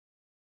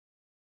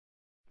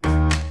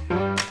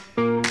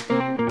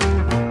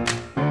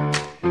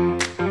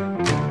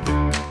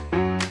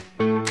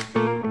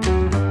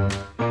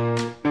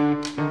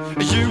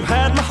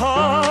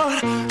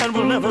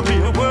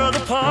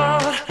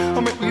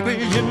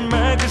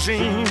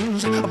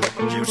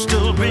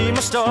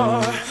a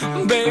star,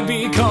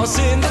 baby, 'cause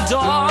in the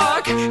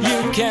dark you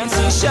can't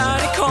see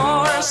shiny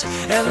cars,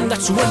 and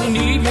that's when you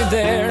need me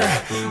there.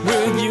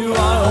 With you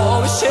I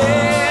always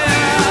share,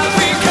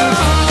 because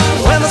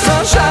when the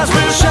sun shines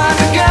we'll shine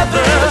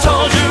together.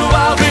 Told you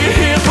I'll be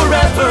here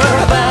forever,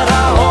 that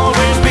I'll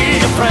always be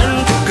your friend.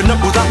 Could know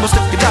that we'll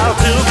stick it out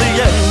till the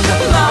end.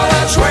 Now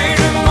that's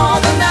waiting more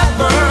than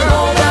ever,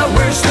 know that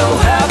we still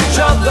have each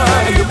other.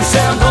 You can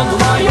stand under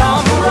my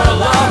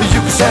umbrella,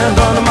 you can stand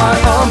under my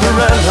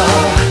umbrella,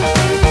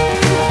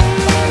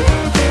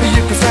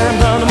 you can stand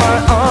under my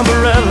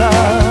umbrella.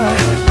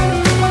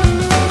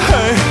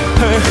 Hey,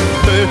 hey,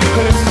 hey,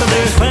 hey.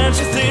 There's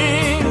fancy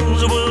things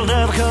will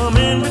never come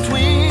in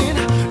between.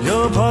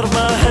 You're part of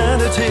my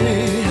vanity,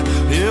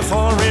 here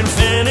for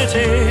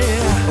infinity.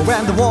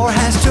 When the war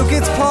has took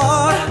its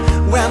part,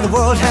 when the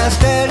world has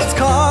dealt its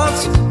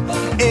cards,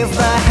 if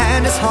the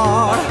hand is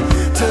hard,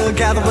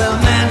 together we'll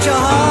mend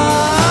your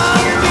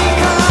heart.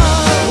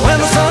 Because when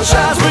the sun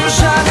shines we'll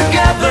shine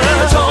together.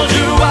 Told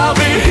you I'll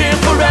be here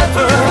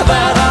forever,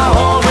 that I'll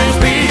always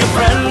be your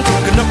friend.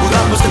 Could know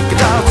that we'll stick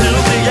it out till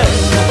the end.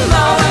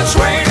 Now that's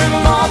waiting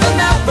more than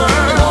ever,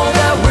 know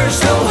that we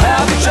still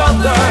have each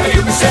other.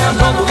 You can stand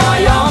under my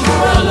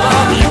umbrella,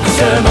 you can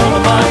stand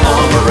under my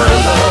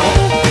umbrella,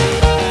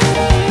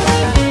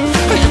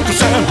 you can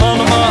stand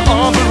under my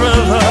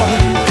umbrella.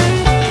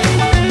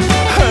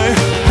 Hey,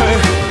 hey,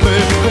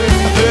 hey, hey,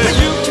 hey.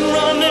 You can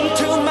run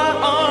into my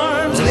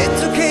arms,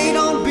 it's okay,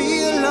 don't be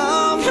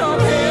alarmed. come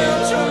here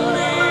to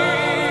me.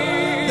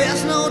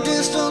 There's no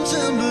distance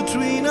in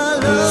between our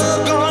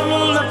love. God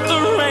will let the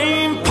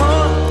rain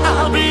pour,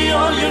 I'll be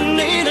all you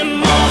need and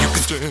more. You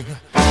can stand,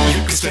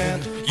 you can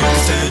stand, you can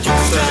stand, you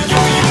can stand, you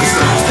can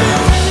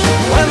stand.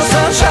 When the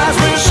sun shines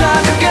we'll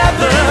shine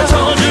together.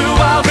 Told you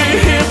I'll be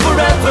here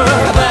forever,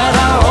 that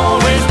I'll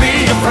always be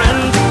your friend.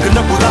 Could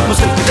know that we'll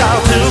stick it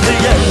out till the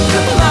end.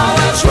 Now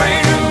that's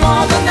raining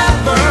more than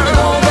ever,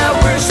 know that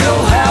we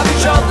still have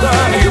each other.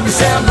 You can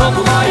stand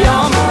under my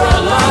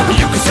umbrella,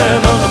 you can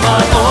stand under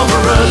my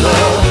umbrella,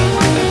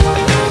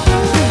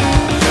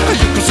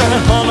 you can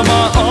stand under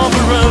my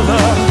umbrella.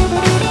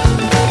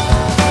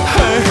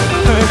 Hey,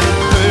 hey,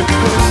 hey,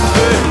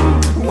 hey.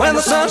 When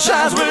the sun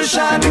shines we'll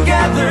shine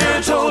together.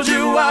 Told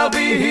you I'll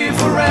be here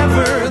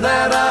forever,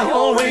 that I'll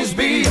always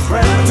be your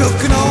friend. Took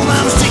an old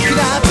man's